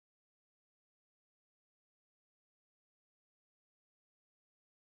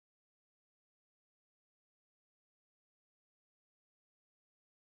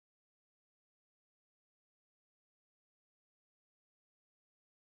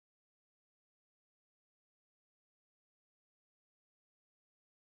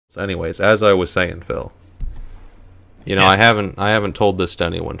So anyways, as I was saying, Phil, you know, Yeah. I haven't told this to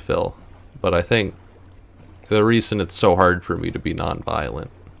anyone, Phil, but I think the reason it's so hard for me to be nonviolent,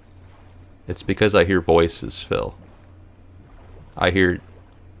 it's because I hear voices, Phil. I hear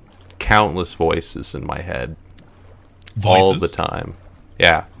countless voices in my head all the Voices? time.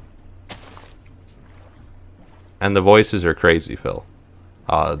 Yeah. And the voices are crazy, Phil.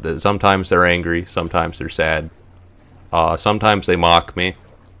 Sometimes they're angry, sometimes they're sad. Sometimes they mock me.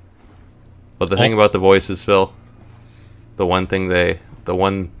 But the thing Oh, about the voices, Phil, the one thing the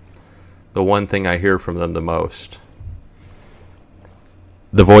one thing I hear from them the most,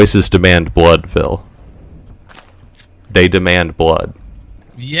 the voices demand blood, Phil. They demand blood.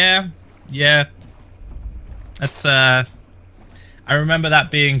 yeah, yeah. That's I remember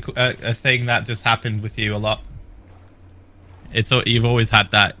that being a thing that just happened with you a lot. You've always had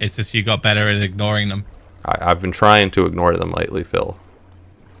that. It's just you got better at ignoring them. I've been trying to ignore them lately, Phil.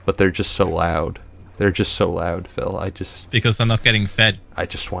 But they're just so loud. They're just so loud, Phil. It's because they're not getting fed. I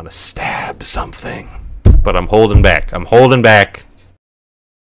just want to stab something. But I'm holding back. I'm holding back.